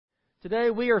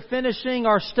Today we are finishing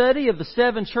our study of the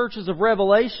 7 churches of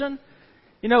Revelation.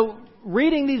 You know,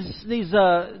 reading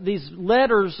these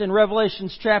letters in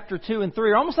Revelations chapter 2 and 3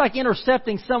 are almost like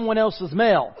intercepting someone else's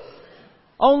mail.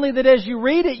 Only that as you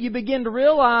read it, you begin to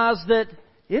realize that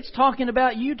it's talking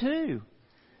about you too.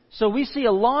 So we see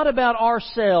a lot about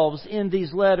ourselves in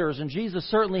these letters, and Jesus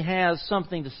certainly has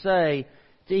something to say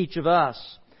to each of us.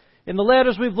 In the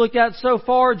letters we've looked at so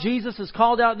far, Jesus has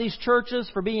called out these churches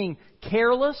for being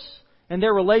careless in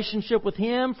their relationship with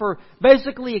Him, for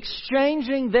basically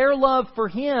exchanging their love for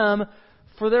Him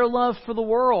for their love for the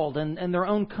world and their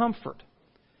own comfort.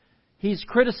 He's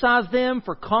criticized them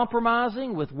for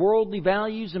compromising with worldly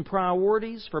values and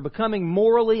priorities, for becoming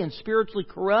morally and spiritually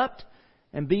corrupt,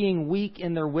 and being weak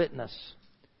in their witness.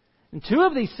 In 2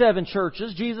 of these 7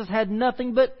 churches, Jesus had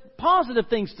nothing but positive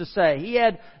things to say. He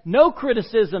had no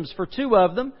criticisms for 2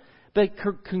 of them, but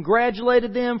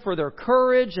congratulated them for their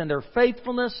courage and their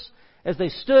faithfulness as they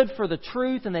stood for the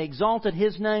truth and they exalted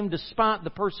His name despite the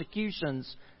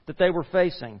persecutions that they were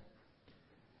facing.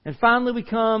 And finally we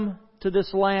come to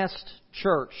this last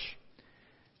church.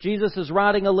 Jesus is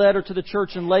writing a letter to the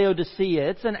church in Laodicea.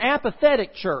 It's an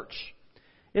apathetic church.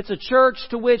 It's a church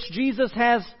to which Jesus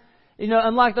has,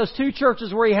 unlike those 2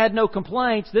 churches where He had no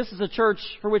complaints, this is a church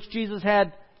for which Jesus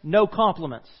had no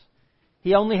compliments.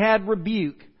 He only had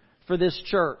rebuke for this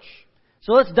church.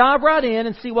 So let's dive right in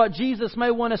and see what Jesus may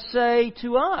want to say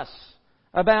to us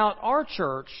about our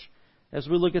church as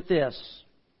we look at this.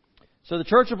 So the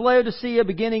church of Laodicea,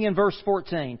 beginning in verse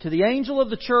 14. To the angel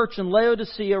of the church in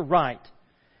Laodicea write,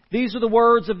 these are the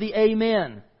words of the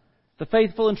Amen, the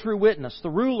faithful and true witness,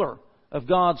 the ruler of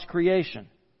God's creation.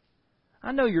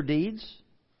 I know your deeds,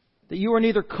 that you are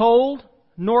neither cold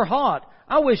nor hot.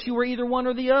 I wish you were either one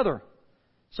or the other.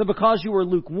 So because you are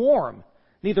lukewarm,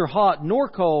 neither hot nor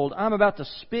cold, I'm about to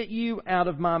spit you out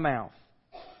of my mouth.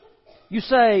 You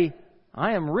say,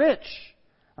 I am rich.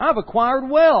 I've acquired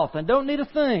wealth and don't need a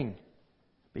thing.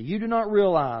 But you do not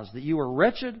realize that you are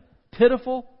wretched,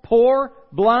 pitiful, poor,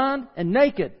 blind, and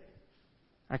naked.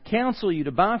 I counsel you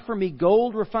to buy from me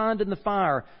gold refined in the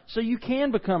fire, so you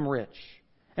can become rich,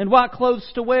 and white clothes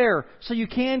to wear, so you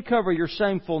can cover your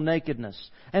shameful nakedness,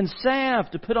 and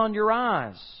salve to put on your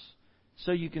eyes,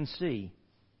 so you can see.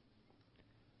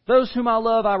 Those whom I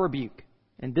love I rebuke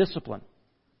and discipline,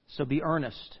 so be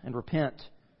earnest and repent.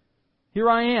 Here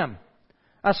I am.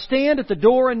 I stand at the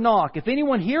door and knock. If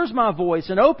anyone hears my voice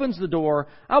and opens the door,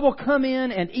 I will come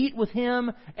in and eat with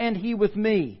him and he with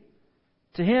me.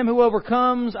 To him who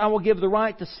overcomes, I will give the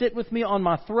right to sit with me on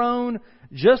my throne,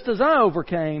 just as I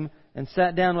overcame and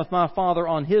sat down with my Father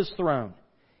on His throne.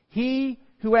 He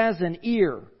who has an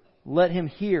ear, let him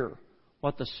hear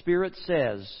what the Spirit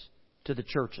says to the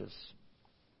churches.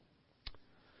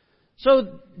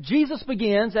 So Jesus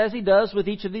begins, as He does with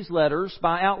each of these letters,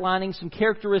 by outlining some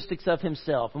characteristics of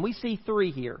Himself. And we see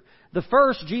 3 here. The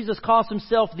first, Jesus calls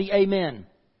Himself the Amen.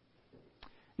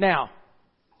 Now,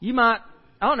 I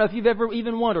don't know if you've ever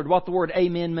even wondered what the word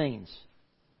Amen means.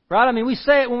 Right? I mean, we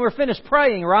say it when we're finished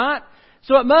praying, right?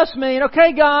 So it must mean,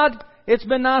 okay, God, it's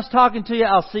been nice talking to you.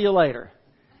 I'll see you later.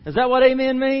 Is that what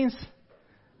Amen means?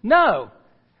 No.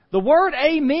 The word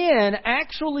Amen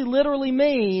actually literally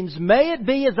means, may it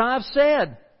be as I've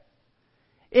said.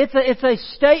 It's a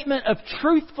statement of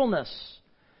truthfulness.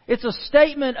 It's a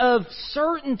statement of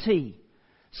certainty.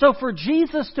 So for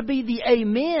Jesus to be the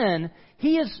Amen,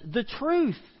 He is the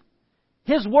truth.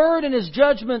 His word and His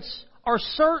judgments are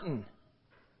certain.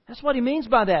 That's what He means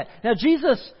by that. Now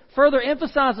Jesus further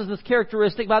emphasizes this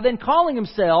characteristic by then calling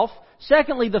Himself,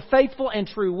 secondly, the faithful and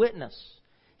true witness.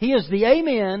 He is the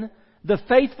Amen, the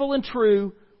faithful and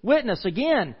true witness.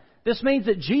 Again, this means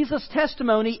that Jesus'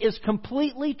 testimony is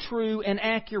completely true and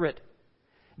accurate.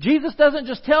 Jesus doesn't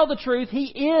just tell the truth, He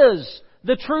is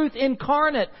the truth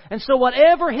incarnate. And so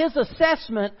whatever His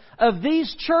assessment of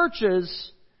these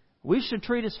churches, we should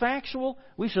treat as factual.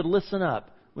 We should listen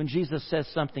up when Jesus says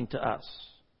something to us.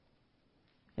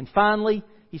 And finally,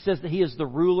 He says that He is the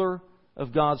ruler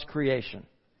of God's creation.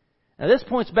 Now this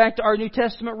points back to our New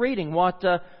Testament reading,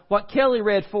 what Kelly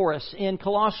read for us in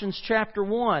Colossians chapter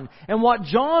 1, and what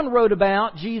John wrote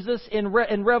about Jesus in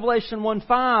Revelation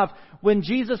 1:5, when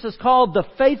Jesus is called the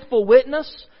faithful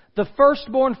witness, the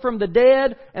firstborn from the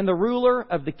dead, and the ruler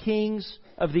of the kings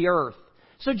of the earth.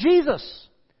 So Jesus,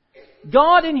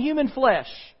 God in human flesh,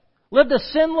 lived a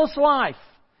sinless life.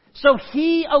 So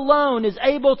He alone is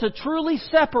able to truly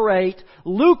separate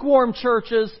lukewarm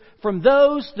churches from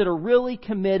those that are really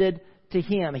committed to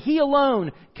Him. He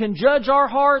alone can judge our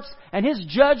hearts, and His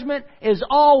judgment is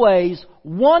always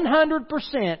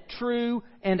 100% true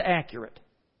and accurate.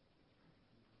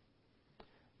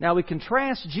 Now we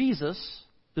contrast Jesus,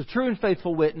 the true and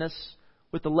faithful witness,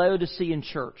 with the Laodicean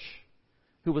church,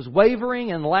 who was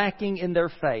wavering and lacking in their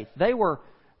faith. They were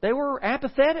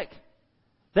apathetic.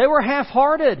 They were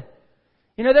half-hearted.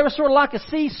 They were sort of like a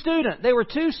C student. They were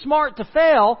too smart to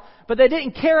fail, but they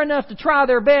didn't care enough to try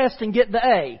their best and get the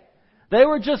A. They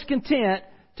were just content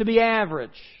to be average.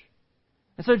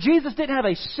 And so Jesus didn't have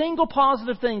a single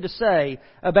positive thing to say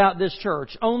about this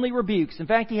church, only rebukes. In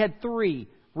fact, He had 3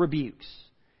 rebukes.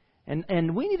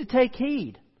 And we need to take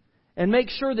heed and make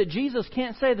sure that Jesus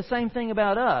can't say the same thing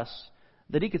about us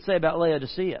that He could say about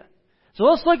Laodicea. So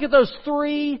let's look at those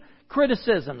 3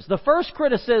 criticisms. The first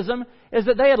criticism is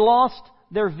that they had lost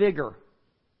their vigor.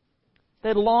 They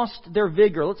had lost their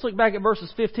vigor. Let's look back at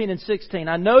verses 15 and 16.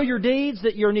 I know your deeds,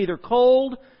 that you're neither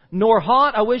cold nor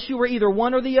hot. I wish you were either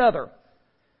one or the other.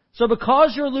 So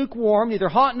because you're lukewarm, neither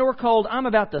hot nor cold, I'm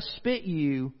about to spit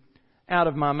you out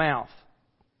of my mouth.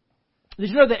 Did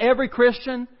you know that every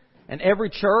Christian and every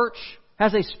church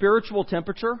has a spiritual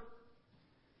temperature?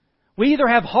 We either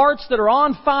have hearts that are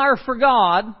on fire for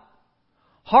God,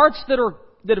 hearts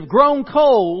that have grown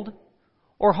cold,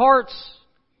 or hearts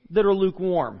that are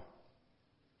lukewarm.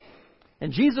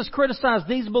 And Jesus criticized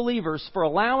these believers for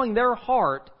allowing their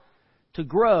heart to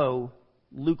grow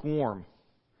lukewarm.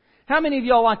 How many of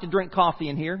y'all like to drink coffee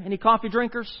in here? Any coffee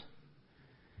drinkers?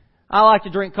 I like to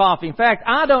drink coffee. In fact,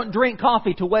 I don't drink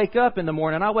coffee to wake up in the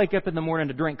morning. I wake up in the morning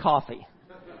to drink coffee.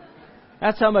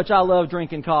 That's how much I love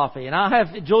drinking coffee.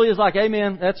 And Julia's like,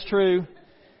 amen, that's true.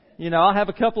 I'll have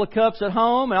a couple of cups at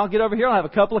home, and I'll get over here, I'll have a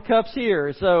couple of cups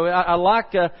here. So I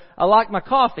like my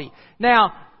coffee.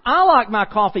 Now, I like my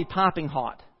coffee piping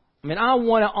hot. I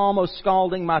want it almost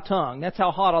scalding my tongue. That's how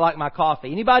hot I like my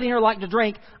coffee. Anybody here like to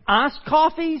drink iced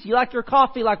coffees? You like your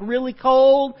coffee like really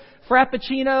cold,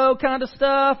 frappuccino kind of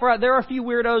stuff? Right, there are a few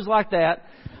weirdos like that,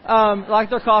 like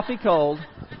their coffee cold.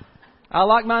 I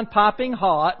like mine piping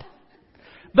hot.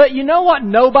 But you know what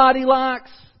nobody likes?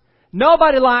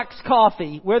 Nobody likes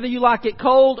coffee, whether you like it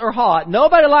cold or hot.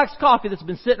 Nobody likes coffee that's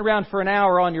been sitting around for an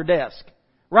hour on your desk.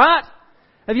 Right?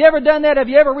 Have you ever done that? Have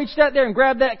you ever reached out there and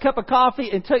grabbed that cup of coffee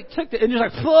and took it and you're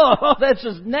like, whoa, that's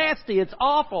just nasty. It's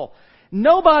awful.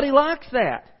 Nobody likes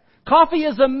that. Coffee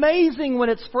is amazing when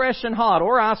it's fresh and hot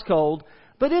or ice cold,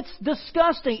 but it's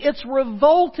disgusting. It's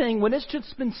revolting when it's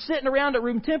just been sitting around at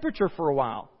room temperature for a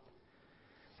while.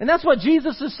 And that's what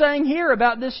Jesus is saying here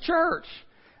about this church.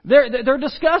 They're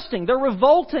disgusting. They're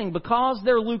revolting because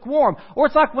they're lukewarm. Or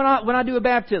it's like when I do a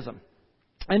baptism.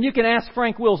 And you can ask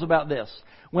Frank Wills about this.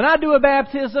 When I do a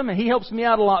baptism, and he helps me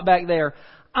out a lot back there,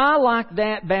 I like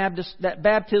that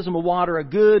baptismal water a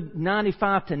good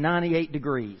 95 to 98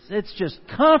 degrees. It's just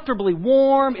comfortably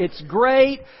warm. It's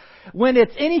great. When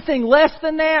it's anything less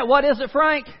than that, what is it,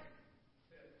 Frank?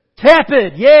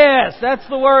 Tepid. Yes, that's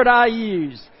the word I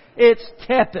use. It's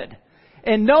tepid.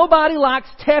 And nobody likes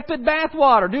tepid bath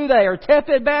water, do they? Or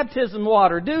tepid baptism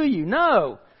water, do you?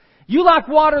 No. You like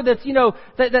water that's,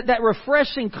 that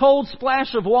refreshing cold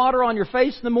splash of water on your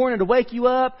face in the morning to wake you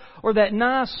up, or that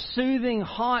nice soothing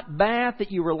hot bath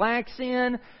that you relax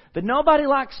in. But nobody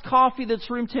likes coffee that's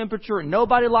room temperature, and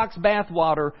nobody likes bath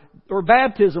water or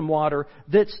baptism water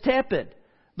that's tepid.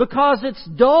 Because it's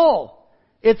dull.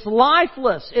 It's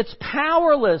lifeless. It's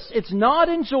powerless. It's not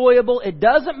enjoyable. It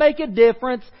doesn't make a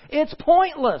difference. It's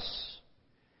pointless.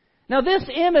 Now, this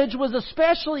image was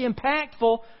especially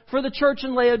impactful for the church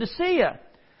in Laodicea,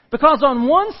 because on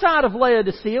one side of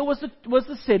Laodicea was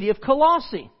the city of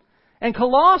Colossae, and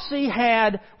Colossae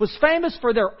was famous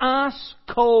for their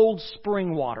ice-cold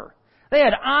spring water. They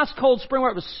had ice-cold spring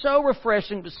water. It was so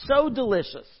refreshing. It was so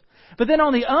delicious. But then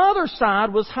on the other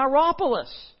side was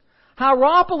Hierapolis.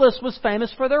 Hierapolis was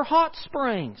famous for their hot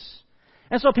springs.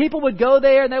 And so people would go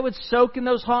there and they would soak in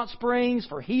those hot springs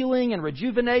for healing and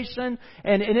rejuvenation.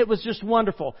 And it was just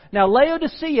wonderful. Now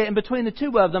Laodicea, in between the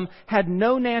two of them, had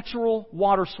no natural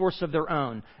water source of their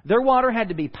own. Their water had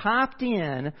to be piped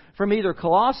in from either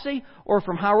Colossae or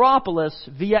from Hierapolis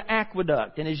via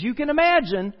aqueduct. And as you can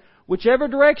imagine, whichever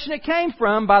direction it came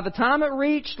from, by the time it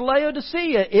reached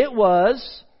Laodicea, it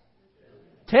was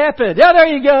tepid. Yeah, there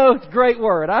you go. It's a great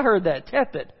word. I heard that.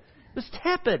 Tepid. It was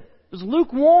tepid. It was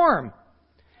lukewarm.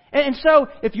 And so,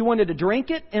 if you wanted to drink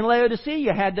it in Laodicea,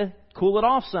 you had to cool it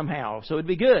off somehow, so it'd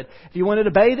be good. If you wanted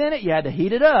to bathe in it, you had to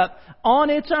heat it up. On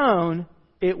its own,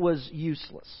 it was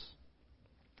useless.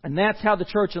 And that's how the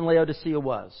church in Laodicea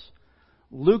was.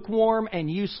 Lukewarm and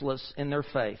useless in their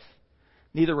faith.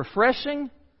 Neither refreshing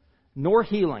nor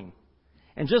healing.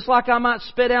 And just like I might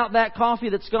spit out that coffee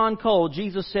that's gone cold,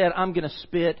 Jesus said, I'm going to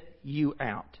spit you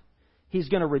out. He's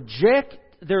going to reject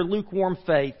their lukewarm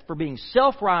faith for being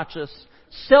self-righteous,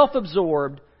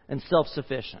 self-absorbed, and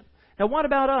self-sufficient. Now, what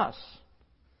about us?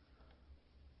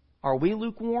 Are we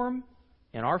lukewarm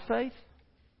in our faith?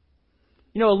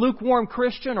 You know, a lukewarm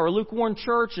Christian or a lukewarm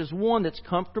church is one that's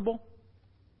comfortable,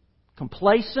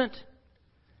 complacent,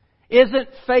 isn't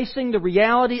facing the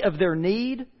reality of their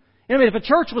need. I mean, if a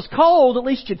church was cold, at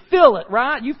least you'd feel it,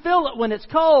 right? You feel it when it's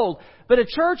cold. But a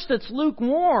church that's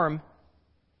lukewarm,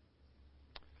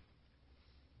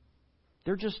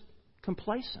 they're just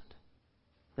complacent.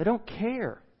 They don't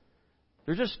care.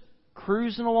 They're just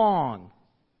cruising along,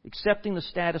 accepting the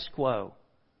status quo.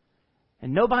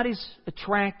 And nobody's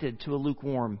attracted to a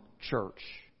lukewarm church.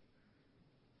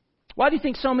 Why do you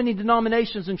think so many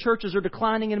denominations and churches are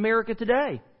declining in America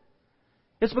today?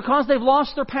 It's because they've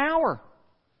lost their power.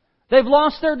 They've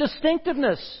lost their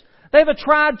distinctiveness. They've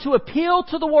tried to appeal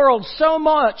to the world so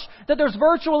much that there's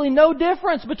virtually no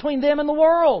difference between them and the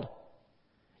world.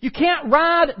 You can't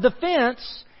ride the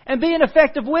fence and be an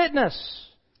effective witness.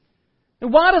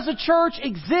 And why does a church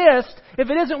exist if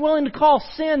it isn't willing to call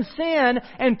sin, sin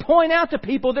and point out to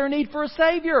people their need for a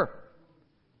Savior?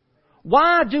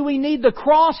 Why do we need the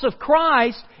cross of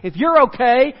Christ if you're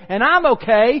okay and I'm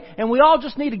okay and we all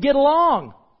just need to get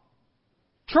along?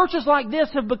 Churches like this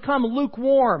have become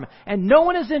lukewarm and no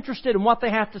one is interested in what they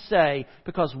have to say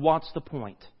because what's the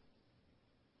point?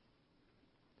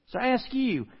 So I ask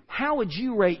you, how would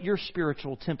you rate your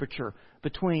spiritual temperature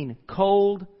between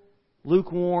cold,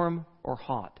 lukewarm, or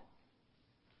hot?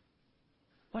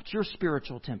 What's your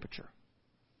spiritual temperature?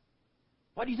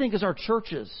 What do you think is our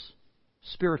church's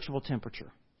spiritual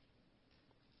temperature?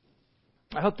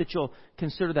 I hope that you'll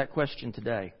consider that question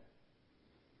today.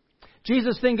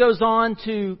 Jesus then goes on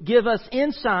to give us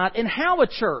insight in how a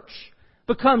church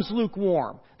becomes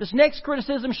lukewarm. This next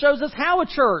criticism shows us how a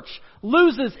church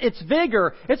loses its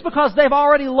vigor. It's because they've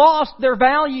already lost their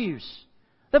values.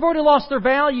 They've already lost their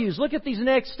values. Look at these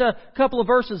next couple of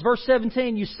verses. Verse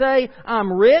 17, you say,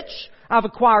 I'm rich, I've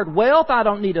acquired wealth, I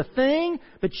don't need a thing,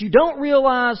 but you don't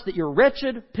realize that you're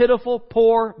wretched, pitiful,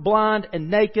 poor, blind, and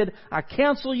naked. I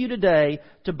counsel you today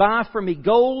to buy from me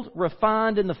gold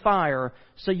refined in the fire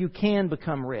so you can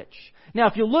become rich. Now,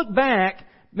 if you look back,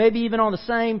 maybe even on the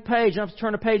same page, you don't have to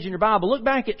turn a page in your Bible, look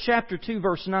back at chapter 2,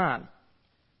 verse 9.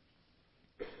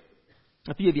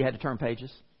 A few of you had to turn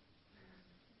pages.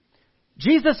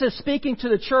 Jesus is speaking to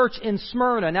the church in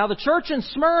Smyrna. Now, the church in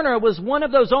Smyrna was one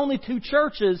of those only two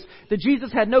churches that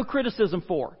Jesus had no criticism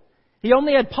for. He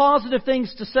only had positive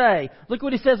things to say. Look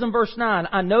what he says in verse 9.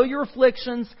 I know your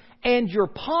afflictions and your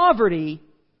poverty,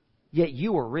 yet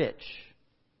you are rich.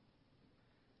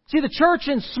 See, the church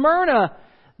in Smyrna,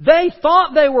 they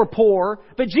thought they were poor,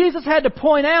 but Jesus had to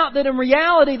point out that in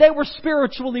reality they were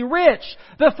spiritually rich.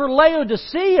 But for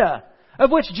Laodicea,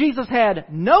 of which Jesus had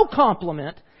no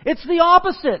compliment, it's the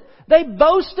opposite. They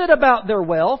boasted about their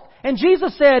wealth, and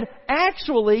Jesus said,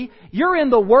 actually, you're in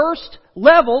the worst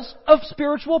levels of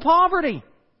spiritual poverty.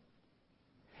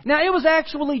 Now, it was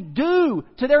actually due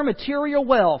to their material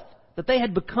wealth that they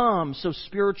had become so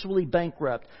spiritually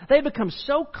bankrupt. They had become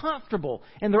so comfortable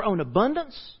in their own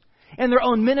abundance and their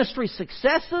own ministry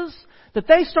successes that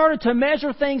they started to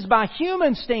measure things by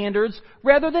human standards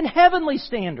rather than heavenly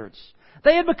standards.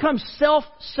 They had become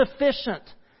self-sufficient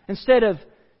instead of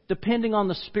depending on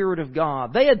the Spirit of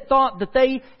God. They had thought that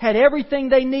they had everything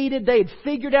they needed. They had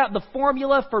figured out the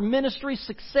formula for ministry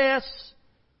success.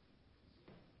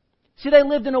 See, they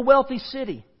lived in a wealthy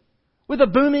city with a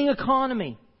booming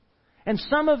economy. And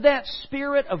some of that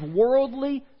spirit of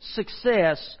worldly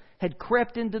success had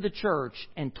crept into the church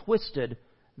and twisted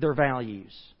their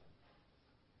values.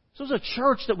 So it was a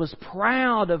church that was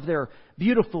proud of their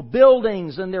beautiful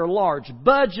buildings and their large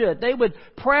budget. They would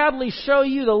proudly show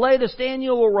you the latest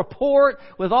annual report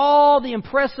with all the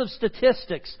impressive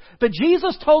statistics. But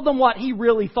Jesus told them what He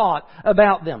really thought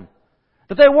about them.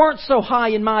 That they weren't so high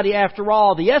and mighty after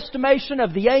all. The estimation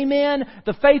of the Amen,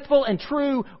 the faithful and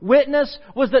true witness,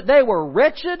 was that they were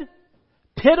wretched,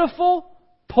 pitiful,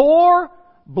 poor,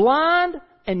 blind,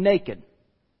 and naked.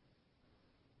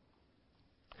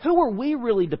 Who are we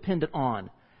really dependent on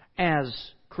as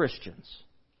Christians?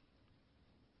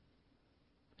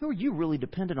 Who are you really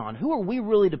dependent on? Who are we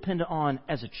really dependent on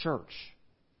as a church?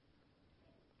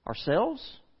 Ourselves?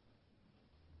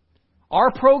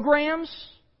 Our programs?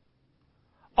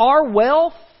 Our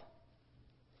wealth?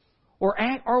 Or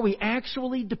are we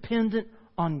actually dependent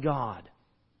on God?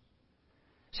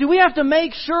 See, we have to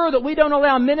make sure that we don't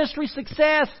allow ministry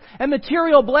success and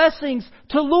material blessings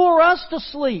to lure us to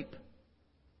sleep.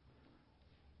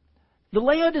 The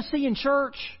Laodicean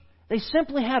church, they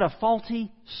simply had a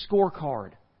faulty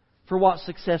scorecard for what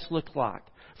success looked like.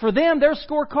 For them, their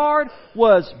scorecard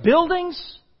was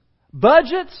buildings,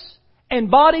 budgets, and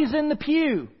bodies in the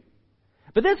pew.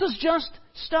 But this is just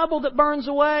stubble that burns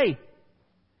away.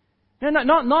 And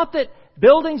not that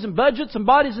buildings and budgets and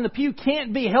bodies in the pew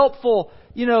can't be helpful,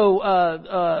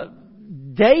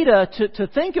 data to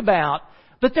think about,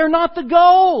 but they're not the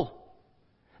goal.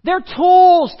 They're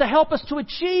tools to help us to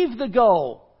achieve the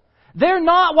goal. They're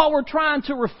not what we're trying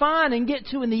to refine and get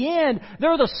to in the end.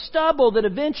 They're the stubble that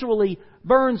eventually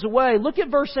burns away. Look at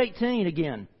verse 18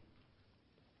 again.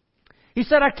 He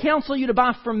said, I counsel you to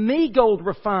buy from me gold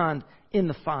refined in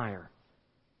the fire.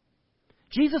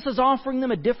 Jesus is offering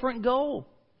them a different goal.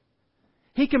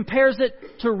 He compares it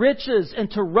to riches and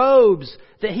to robes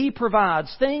that He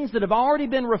provides, things that have already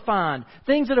been refined,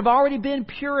 things that have already been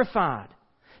purified.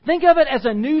 Think of it as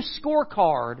a new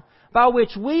scorecard by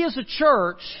which we as a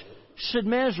church should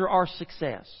measure our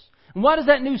success. And what does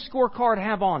that new scorecard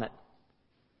have on it?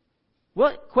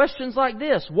 Well, questions like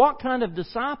this. What kind of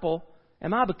disciple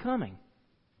am I becoming?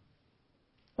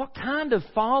 What kind of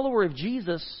follower of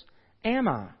Jesus am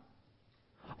I?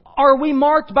 Are we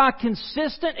marked by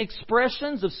consistent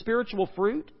expressions of spiritual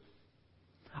fruit?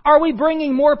 Are we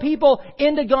bringing more people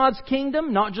into God's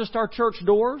kingdom, not just our church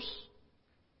doors?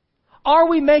 Are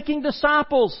we making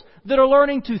disciples that are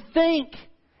learning to think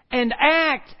and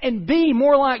act and be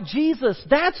more like Jesus?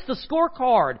 That's the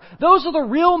scorecard. Those are the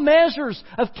real measures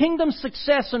of kingdom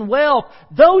success and wealth.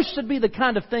 Those should be the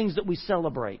kind of things that we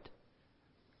celebrate.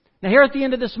 Now here at the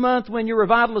end of this month, when your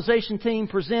revitalization team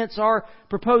presents our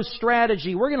proposed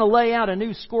strategy, we're going to lay out a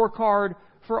new scorecard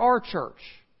for our church.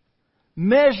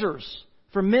 Measures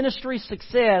for ministry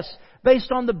success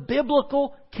based on the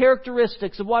biblical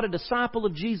characteristics of what a disciple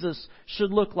of Jesus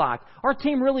should look like. Our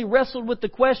team really wrestled with the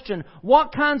question,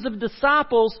 what kinds of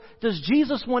disciples does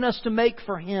Jesus want us to make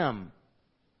for Him?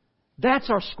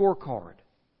 That's our scorecard.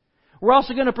 We're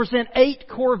also going to present 8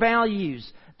 core values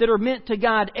that are meant to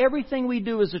guide everything we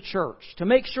do as a church, to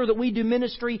make sure that we do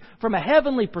ministry from a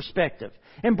heavenly perspective,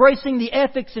 embracing the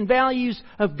ethics and values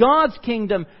of God's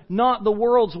kingdom, not the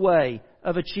world's way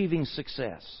of achieving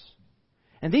success.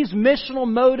 And these missional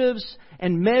motives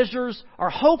and measures are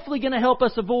hopefully going to help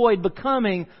us avoid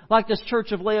becoming like this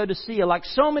church of Laodicea, like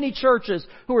so many churches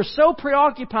who are so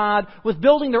preoccupied with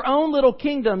building their own little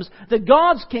kingdoms that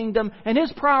God's kingdom and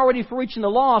His priority for reaching the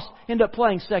lost end up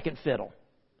playing second fiddle.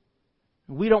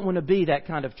 We don't want to be that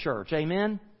kind of church.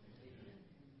 Amen?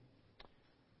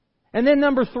 And then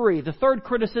number 3, the third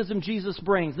criticism Jesus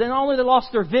brings. Then not only they lost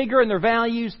their vigor and their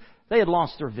values, they had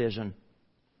lost their vision.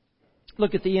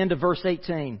 Look at the end of verse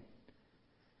 18.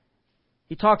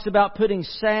 He talks about putting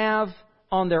salve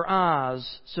on their eyes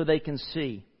so they can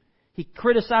see. He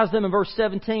criticized them in verse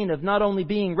 17 of not only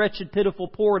being wretched, pitiful,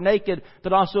 poor, naked,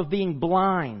 but also of being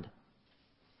blind.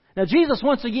 Now Jesus,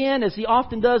 once again, as He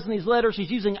often does in these letters,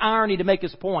 He's using irony to make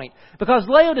His point. Because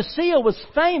Laodicea was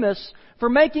famous for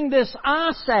making this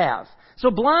eye salve. So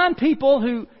blind people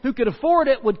who could afford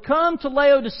it would come to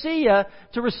Laodicea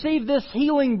to receive this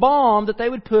healing balm that they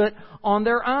would put on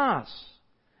their eyes.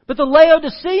 But the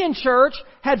Laodicean church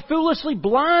had foolishly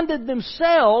blinded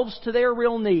themselves to their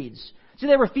real needs. See,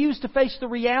 they refused to face the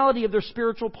reality of their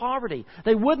spiritual poverty.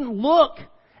 They wouldn't look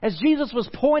as Jesus was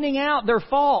pointing out their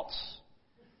faults.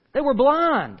 They were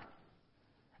blind.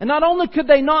 And not only could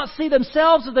they not see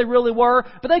themselves as they really were,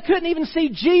 but they couldn't even see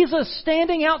Jesus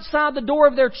standing outside the door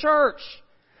of their church.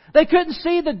 They couldn't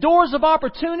see the doors of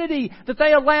opportunity that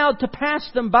they allowed to pass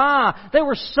them by. They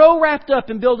were so wrapped up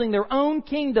in building their own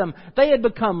kingdom, they had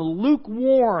become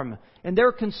lukewarm in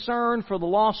their concern for the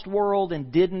lost world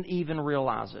and didn't even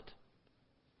realize it.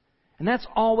 And that's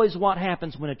always what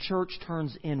happens when a church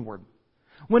turns inward.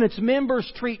 When its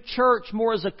members treat church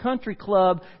more as a country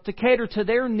club to cater to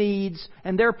their needs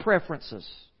and their preferences.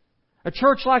 A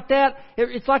church like that,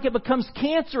 it's like it becomes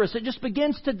cancerous. It just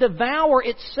begins to devour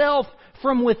itself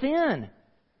from within.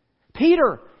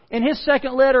 Peter, in his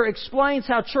second letter, explains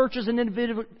how churches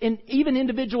and even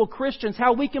individual Christians,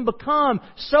 how we can become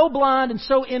so blind and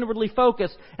so inwardly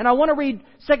focused. And I want to read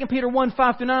 2 Peter 1,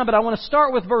 5-9, but I want to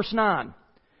start with verse 9.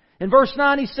 In verse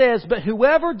 9 he says, but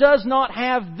whoever does not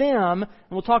have them,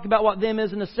 and we'll talk about what them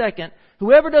is in a second,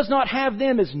 whoever does not have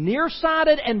them is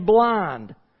nearsighted and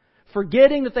blind,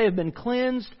 forgetting that they have been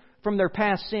cleansed from their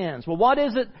past sins. Well, what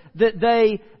is it that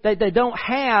they don't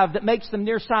have that makes them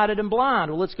nearsighted and blind?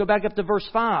 Well, let's go back up to verse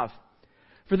 5.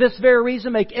 For this very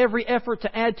reason, make every effort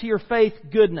to add to your faith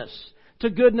goodness, to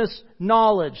goodness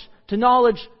knowledge, to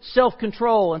knowledge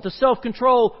self-control, and to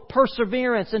self-control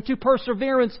perseverance, and to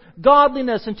perseverance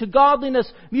godliness, and to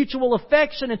godliness mutual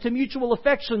affection, and to mutual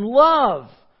affection love.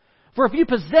 For if you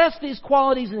possess these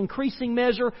qualities in increasing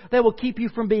measure, they will keep you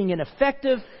from being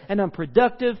ineffective and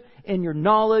unproductive in your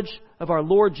knowledge of our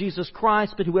Lord Jesus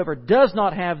Christ, but whoever does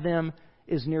not have them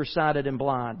is nearsighted and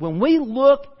blind. When we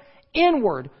look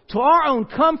inward to our own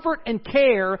comfort and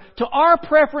care, to our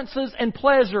preferences and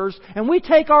pleasures, and we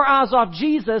take our eyes off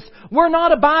Jesus, we're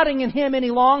not abiding in Him any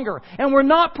longer. And we're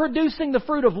not producing the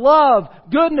fruit of love,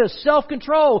 goodness,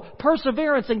 self-control,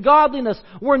 perseverance, and godliness.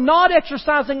 We're not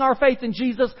exercising our faith in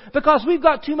Jesus because we've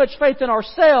got too much faith in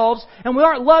ourselves, and we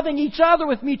aren't loving each other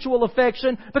with mutual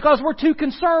affection because we're too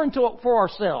concerned for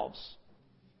ourselves.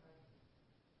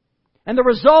 And the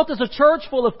result is a church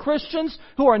full of Christians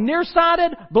who are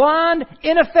nearsighted, blind,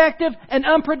 ineffective, and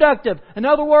unproductive. In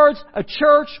other words, a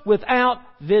church without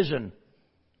vision.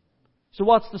 So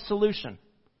what's the solution?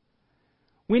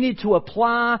 We need to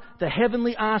apply the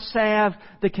heavenly eye salve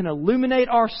that can illuminate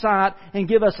our sight and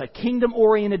give us a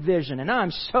kingdom-oriented vision. And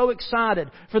I'm so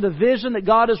excited for the vision that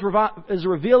God is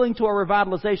revealing to our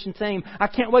revitalization team. I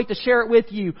can't wait to share it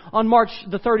with you on March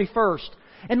the 31st.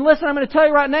 And listen, I'm going to tell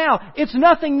you right now, it's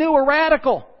nothing new or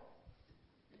radical.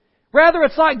 Rather,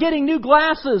 it's like getting new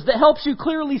glasses that helps you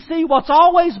clearly see what's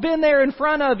always been there in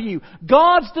front of you.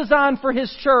 God's design for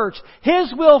His church,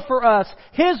 His will for us,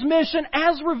 His mission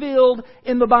as revealed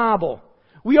in the Bible.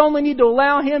 We only need to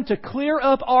allow Him to clear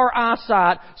up our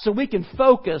eyesight so we can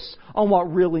focus on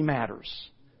what really matters.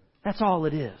 That's all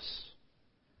it is.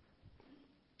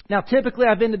 Now, typically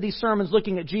I've ended these sermons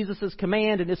looking at Jesus'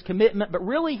 command and His commitment, but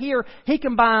really here He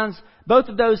combines both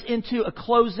of those into a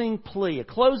closing plea, a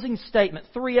closing statement,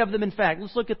 3 of them in fact.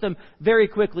 Let's look at them very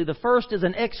quickly. The first is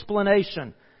an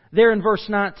explanation there in verse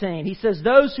 19. He says,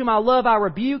 "Those whom I love I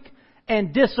rebuke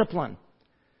and discipline."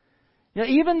 Now,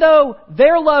 even though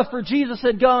their love for Jesus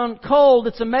had gone cold,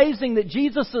 it's amazing that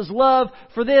Jesus' love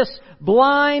for this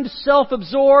blind,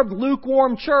 self-absorbed,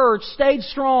 lukewarm church stayed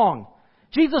strong.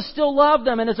 Jesus still loved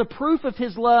them, and as a proof of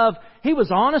His love, He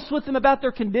was honest with them about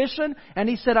their condition, and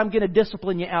He said, "I'm going to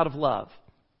discipline you out of love."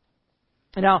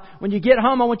 And now, when you get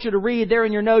home, I want you to read, there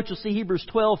in your notes, you'll see Hebrews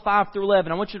 12, 5 through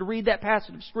 11. I want you to read that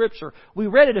passage of Scripture. We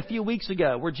read it a few weeks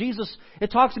ago, where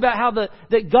it talks about how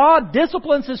that God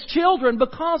disciplines His children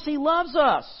because He loves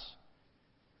us.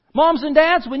 Moms and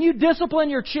dads, when you discipline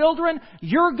your children,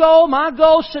 your goal, my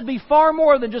goal, should be far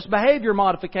more than just behavior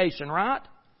modification, right?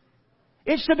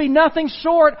 It should be nothing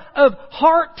short of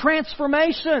heart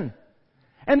transformation.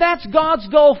 And that's God's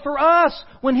goal for us.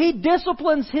 When He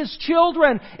disciplines His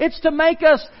children, it's to make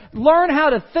us learn how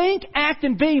to think, act,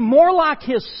 and be more like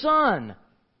His Son.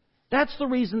 That's the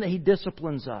reason that He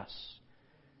disciplines us.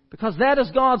 Because that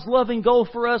is God's loving goal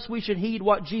for us, we should heed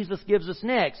what Jesus gives us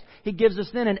next. He gives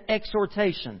us then an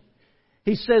exhortation.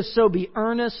 He says, "So be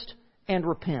earnest and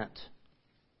repent."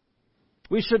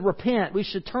 We should repent. We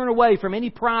should turn away from any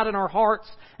pride in our hearts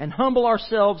and humble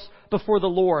ourselves before the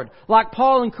Lord. Like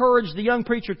Paul encouraged the young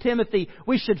preacher Timothy,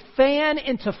 we should fan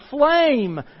into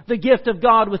flame the gift of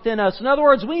God within us. In other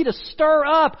words, we need to stir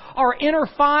up our inner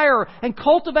fire and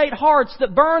cultivate hearts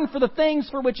that burn for the things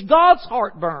for which God's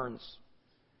heart burns.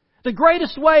 The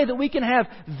greatest way that we can have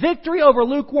victory over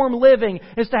lukewarm living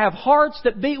is to have hearts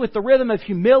that beat with the rhythm of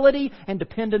humility and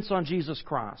dependence on Jesus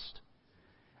Christ.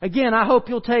 Again, I hope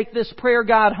you'll take this prayer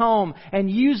guide home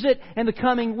and use it in the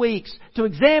coming weeks to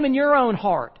examine your own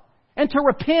heart and to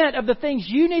repent of the things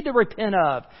you need to repent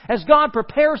of as God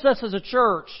prepares us as a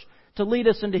church to lead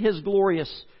us into His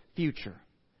glorious future.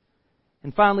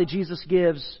 And finally, Jesus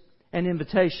gives an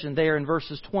invitation there in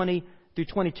verses 20 through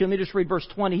 22. Let me just read verse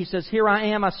 20. He says, "Here I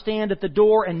am, I stand at the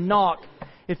door and knock.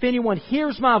 If anyone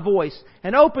hears my voice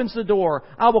and opens the door,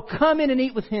 I will come in and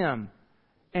eat with him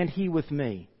and he with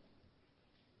me."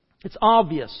 It's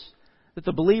obvious that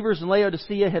the believers in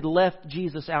Laodicea had left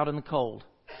Jesus out in the cold.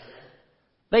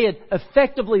 They had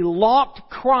effectively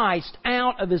locked Christ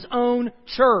out of His own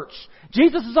church.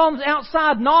 Jesus is on the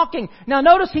outside knocking. Now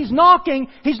notice He's knocking.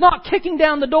 He's not kicking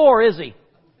down the door, is He?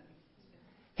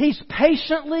 He's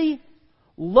patiently,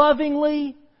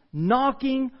 lovingly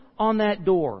knocking on that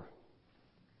door.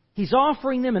 He's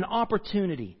offering them an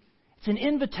opportunity. It's an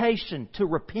invitation to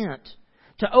repent,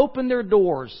 to open their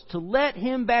doors, to let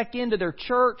Him back into their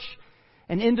church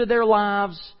and into their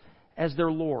lives as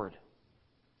their Lord.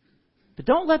 But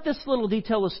don't let this little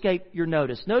detail escape your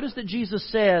notice. Notice that Jesus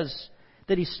says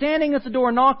that He's standing at the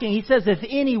door knocking. He says, "If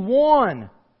anyone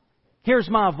hears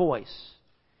my voice."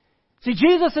 See,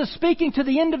 Jesus is speaking to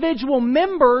the individual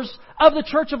members of the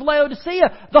church of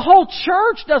Laodicea. The whole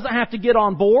church doesn't have to get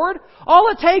on board. All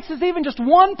it takes is even just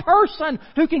one person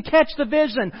who can catch the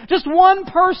vision. Just one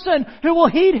person who will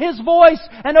heed His voice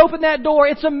and open that door.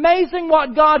 It's amazing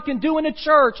what God can do in a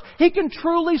church. He can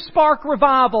truly spark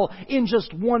revival in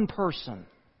just one person.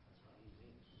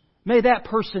 May that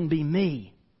person be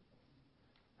me.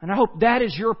 And I hope that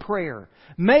is your prayer.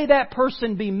 May that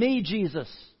person be me, Jesus.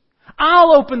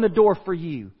 I'll open the door for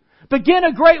you. Begin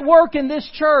a great work in this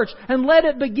church and let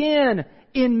it begin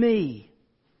in me.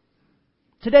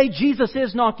 Today, Jesus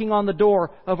is knocking on the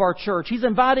door of our church. He's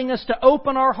inviting us to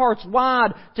open our hearts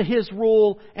wide to His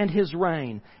rule and His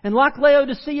reign. And like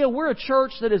Laodicea, we're a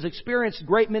church that has experienced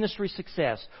great ministry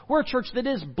success. We're a church that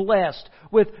is blessed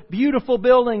with beautiful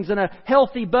buildings and a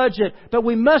healthy budget. But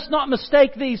we must not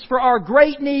mistake these for our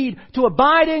great need to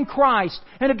abide in Christ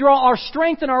and to draw our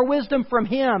strength and our wisdom from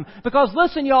Him. Because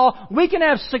listen, y'all, we can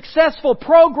have successful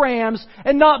programs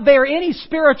and not bear any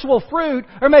spiritual fruit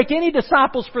or make any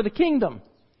disciples for the kingdom.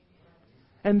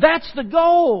 And that's the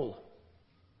goal.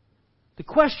 The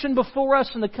question before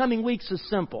us in the coming weeks is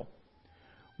simple.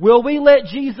 Will we let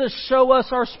Jesus show us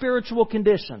our spiritual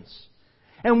conditions?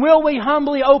 And will we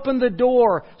humbly open the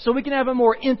door so we can have a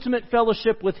more intimate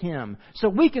fellowship with Him? So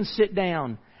we can sit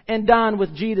down and dine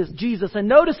with Jesus. And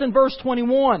notice in verse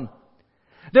 21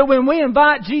 that when we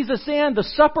invite Jesus in, the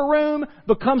supper room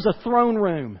becomes a throne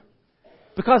room.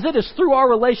 Because it is through our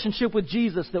relationship with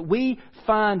Jesus that we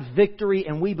find victory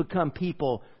and we become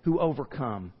people who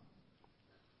overcome.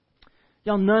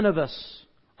 Y'all, none of us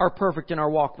are perfect in our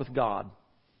walk with God.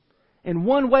 In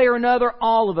one way or another,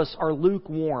 all of us are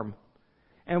lukewarm.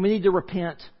 And we need to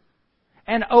repent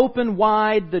and open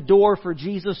wide the door for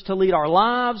Jesus to lead our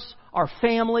lives, our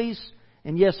families,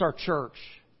 and yes, our church.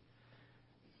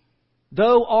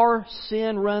 Though our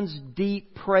sin runs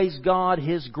deep, praise God,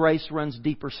 His grace runs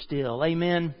deeper still.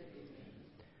 Amen.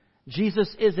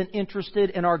 Jesus isn't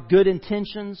interested in our good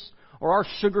intentions or our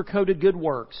sugar-coated good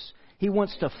works. He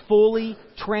wants to fully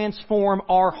transform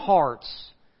our hearts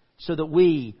so that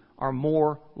we are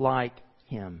more like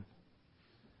Him.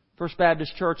 First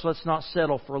Baptist Church, let's not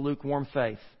settle for a lukewarm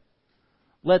faith.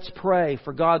 Let's pray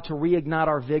for God to reignite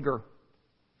our vigor,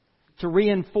 to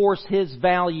reinforce His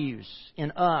values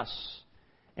in us,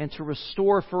 and to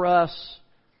restore for us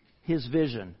His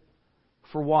vision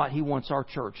for what He wants our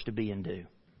church to be and do.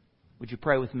 Would you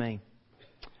pray with me?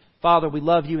 Father, we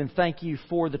love You and thank You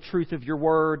for the truth of Your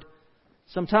Word.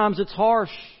 Sometimes it's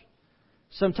harsh.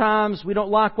 Sometimes we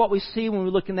don't like what we see when we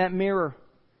look in that mirror.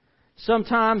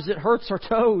 Sometimes it hurts our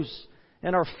toes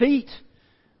and our feet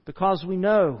because we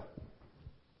know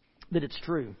that it's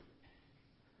true.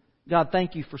 God,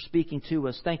 thank You for speaking to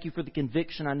us. Thank You for the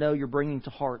conviction I know You're bringing to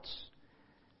hearts.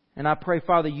 And I pray,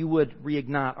 Father, You would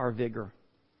reignite our vigor.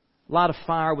 A lot of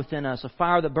fire within us. A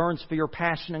fire that burns for Your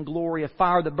passion and glory. A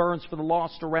fire that burns for the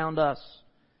lost around us.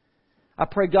 I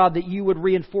pray, God, that You would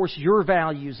reinforce Your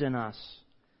values in us.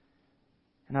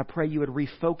 And I pray You would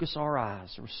refocus our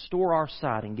eyes, restore our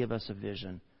sight, and give us a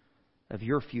vision of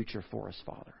Your future for us,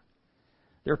 Father.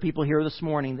 There are people here this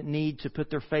morning that need to put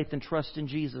their faith and trust in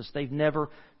Jesus. They've never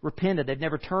repented. They've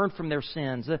never turned from their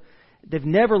sins. They've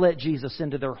never let Jesus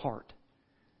into their heart.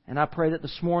 And I pray that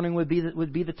this morning would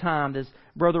be the time, as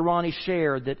Brother Ronnie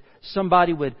shared, that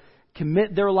somebody would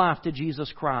commit their life to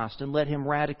Jesus Christ and let Him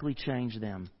radically change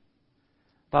them.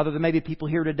 Father, there may be people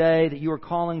here today that You are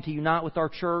calling to unite with our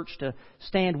church, to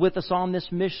stand with us on this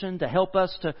mission, to help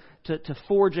us to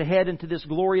forge ahead into this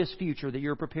glorious future that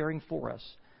You're preparing for us.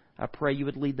 I pray You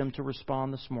would lead them to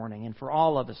respond this morning. And for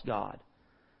all of us, God,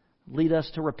 lead us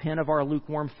to repent of our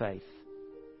lukewarm faith,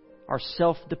 our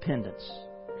self-dependence,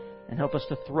 and help us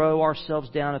to throw ourselves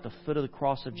down at the foot of the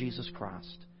cross of Jesus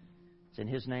Christ. It's in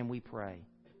His name we pray.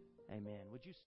 Amen. Would you